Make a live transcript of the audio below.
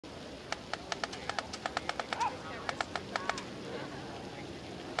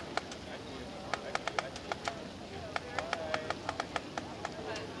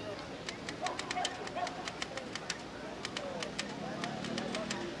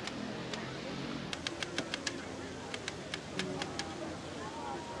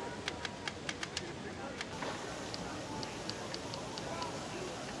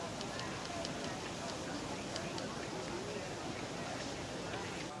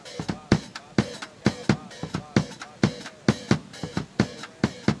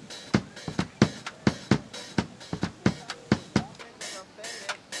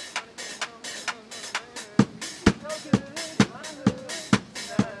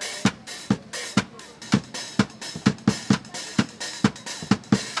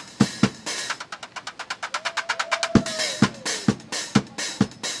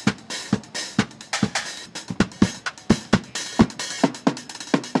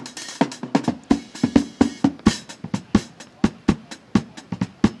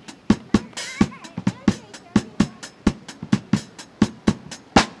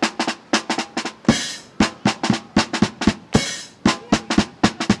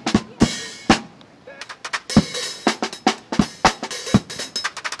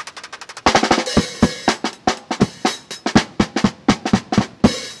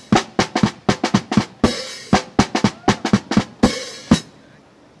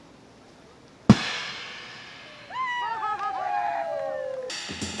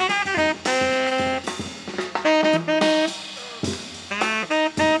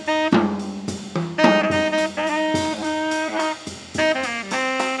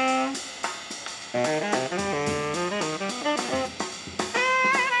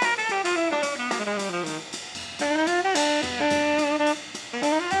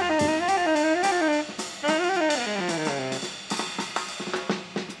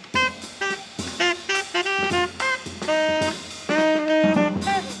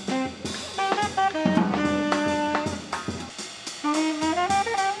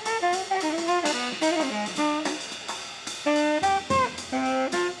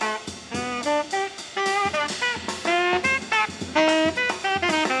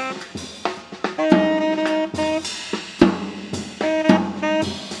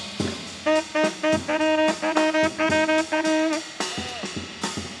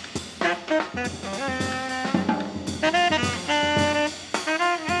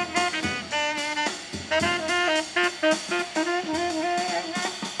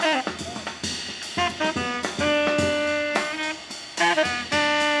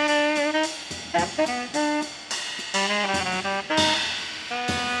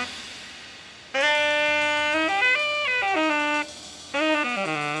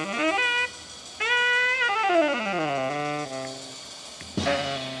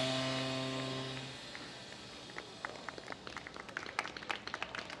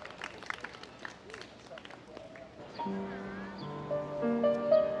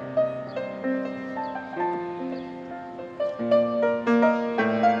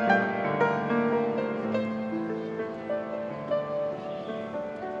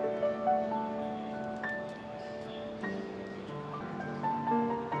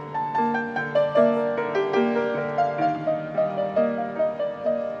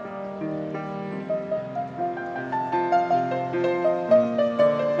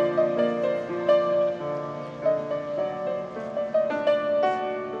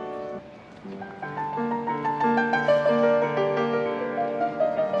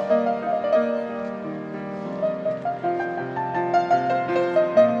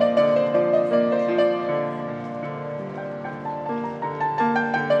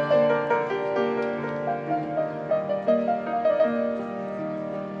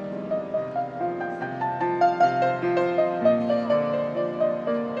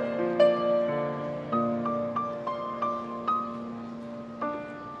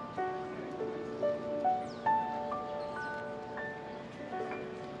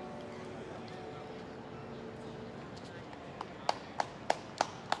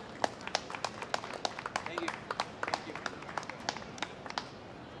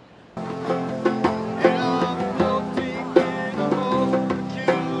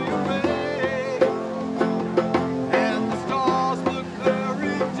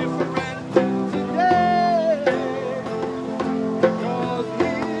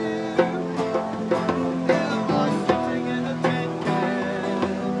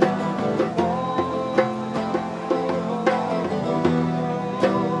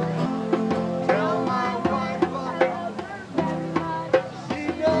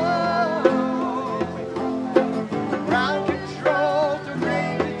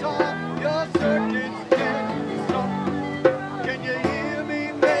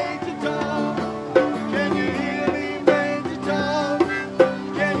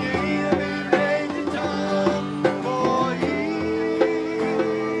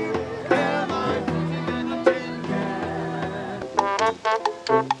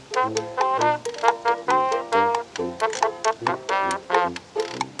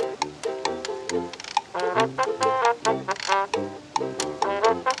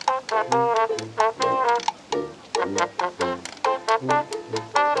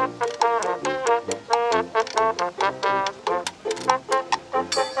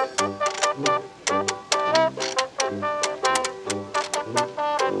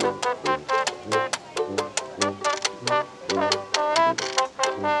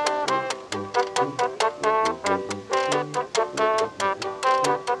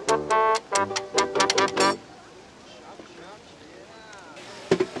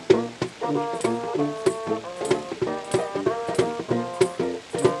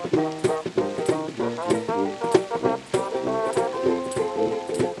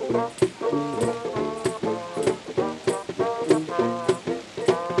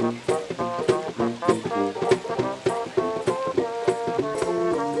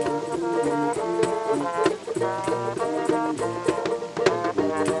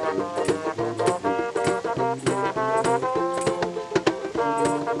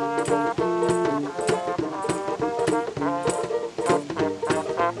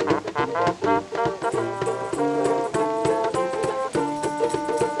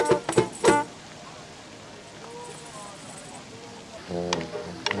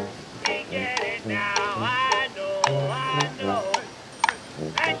Can't get it now, I know.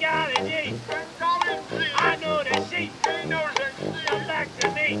 And golly gee, I know that she come back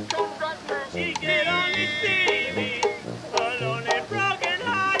to me. She can only see me, a lonely,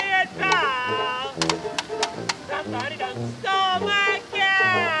 broken-hearted pal. Somebody done stole my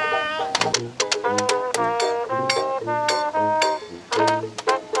gal.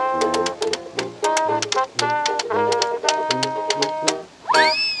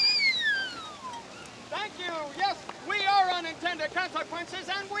 Thank you. Yes, we are unintended consequences,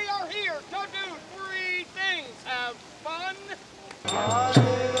 and we are here to do three things. Have fun.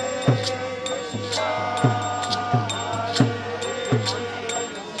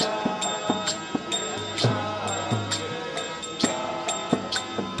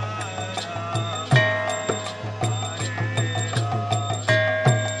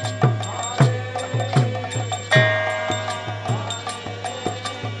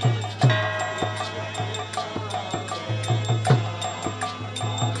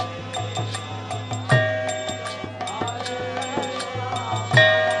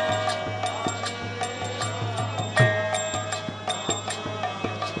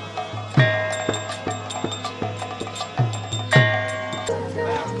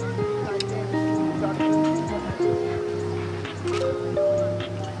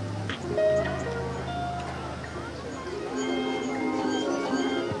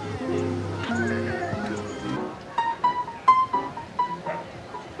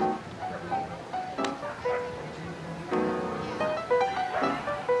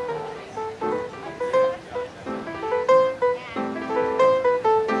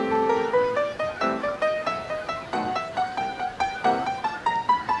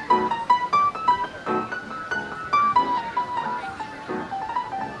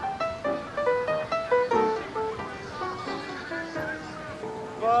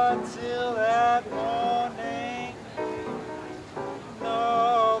 But till that morning,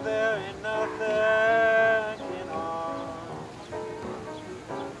 no, there ain't nothing can harm.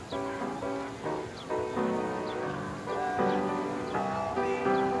 I'll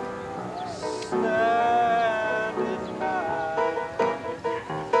be standing by.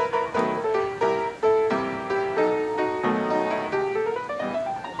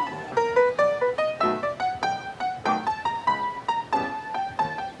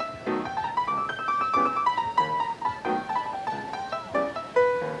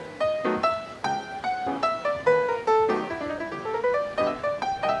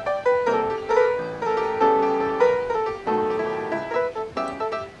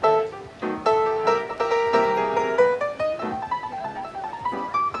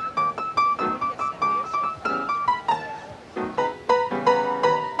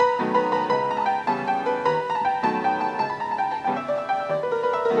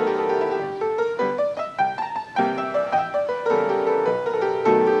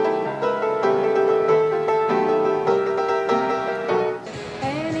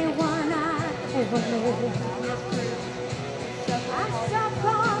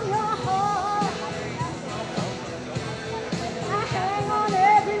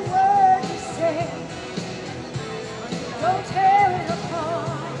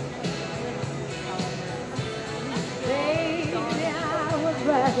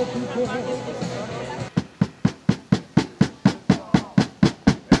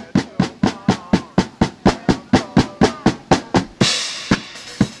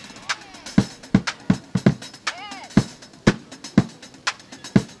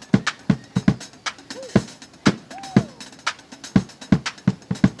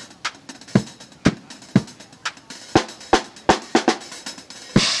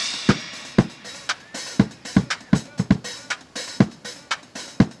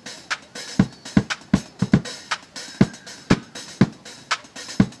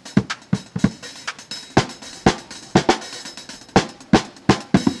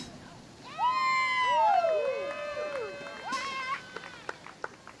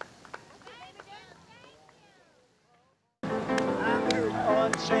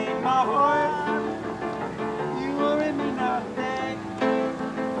 Unchain my heart, you are in me now today.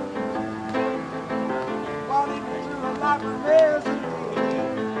 Falling through a life of misery,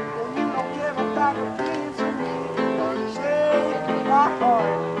 and you don't give about the things for me. Unchain my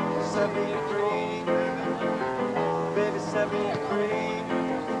heart, set me free, baby, set me free,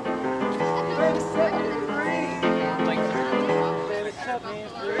 baby, set me free, baby, set me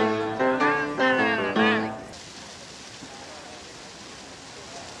free.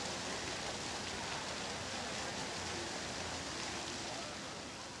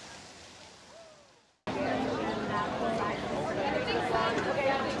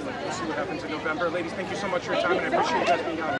 November. Ladies, thank you so much for your time, and I appreciate you guys being on.